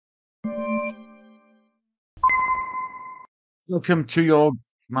Welcome to your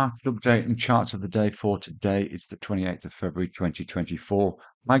market update and charts of the day for today. It's the 28th of February 2024.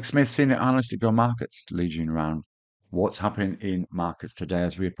 Mike Smith, Senior Analyst at Go Markets, leads you around what's happening in markets today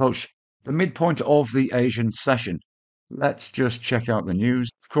as we approach the midpoint of the Asian session. Let's just check out the news.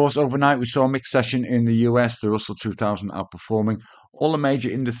 Of course, overnight we saw a mixed session in the US, the Russell 2000 outperforming. All the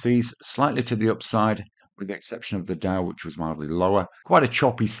major indices slightly to the upside, with the exception of the Dow, which was mildly lower. Quite a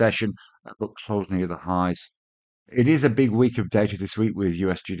choppy session, but closed near the highs. It is a big week of data this week with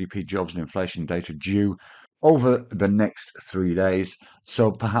US GDP jobs and inflation data due over the next 3 days.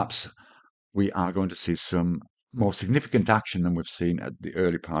 So perhaps we are going to see some more significant action than we've seen at the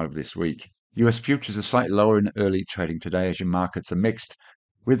early part of this week. US futures are slightly lower in early trading today. Asian markets are mixed,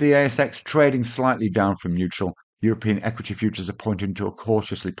 with the ASX trading slightly down from neutral. European equity futures are pointing to a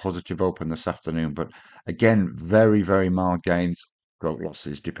cautiously positive open this afternoon, but again, very, very mild gains, growth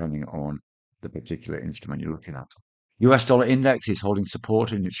losses depending on the particular instrument you're looking at. US dollar index is holding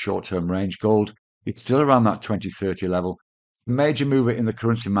support in its short-term range. Gold, it's still around that 2030 level. The major mover in the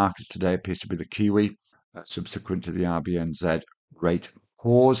currency markets today appears to be the Kiwi, subsequent to the RBNZ rate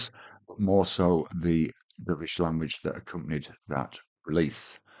pause, but more so the dovish language that accompanied that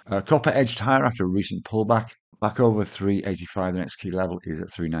release. Copper edged higher after a recent pullback, back over 385. The next key level is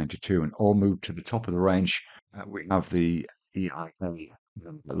at 392, and all moved to the top of the range. We have the EIA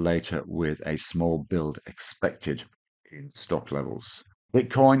later with a small build expected in stock levels.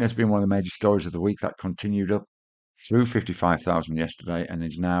 Bitcoin has been one of the major stories of the week. That continued up through 55,000 yesterday and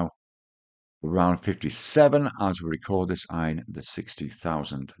is now around 57 as we record this, eyeing the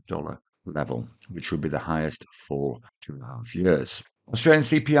 $60,000 level, which would be the highest for 2.5 years. Australian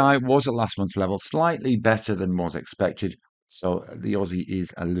CPI was at last month's level, slightly better than was expected. So the Aussie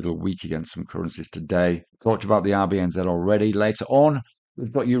is a little weak against some currencies today. Talked about the RBNZ already. Later on,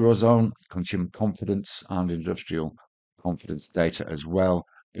 we've got Eurozone, consumer confidence, and industrial confidence data as well.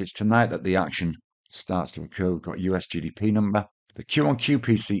 It's tonight that the action starts to occur. We've got US GDP number, the Q-on-Q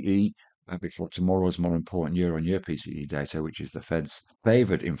PCE, before tomorrow's more important year-on-year PCE data, which is the Fed's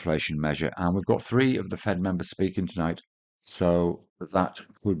favoured inflation measure. And we've got 3 of the Fed members speaking tonight, so that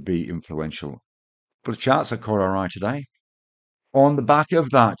could be influential. But the charts are caught our eye today. On the back of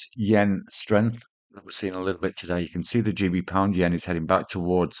that yen strength that we're seeing a little bit today, you can see the GB pound yen is heading back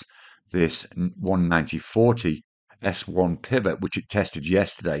towards this 190.40 S1 pivot, which it tested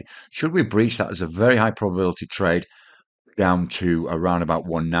yesterday. Should we breach that as a very high probability trade down to around about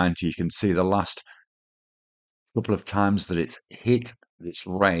 190, you can see the last couple of times that it's hit this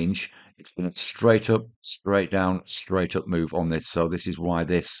range, it's been a straight up, straight down, straight up move on this. So this is why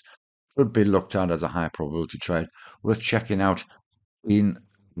this could be looked at as a high probability trade. Worth checking out in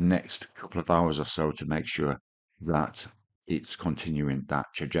the next couple of hours or so to make sure that it's continuing that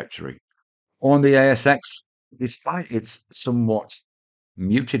trajectory. On the ASX, despite its somewhat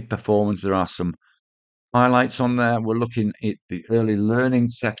muted performance, there are some highlights on there. We're looking at the early learning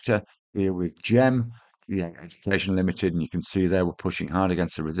sector here with GEM, Education Limited, and you can see there we're pushing hard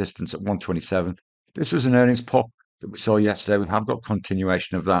against the resistance at 127. This was an earnings pop that we saw yesterday. We have got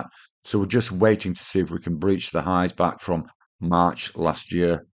continuation of that. So we're just waiting to see if we can breach the highs back from March last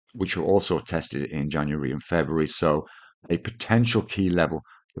year, which were also tested in January and February. So a potential key level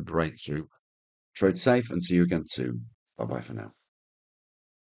to break through. Trade safe and see you again soon. Bye bye for now.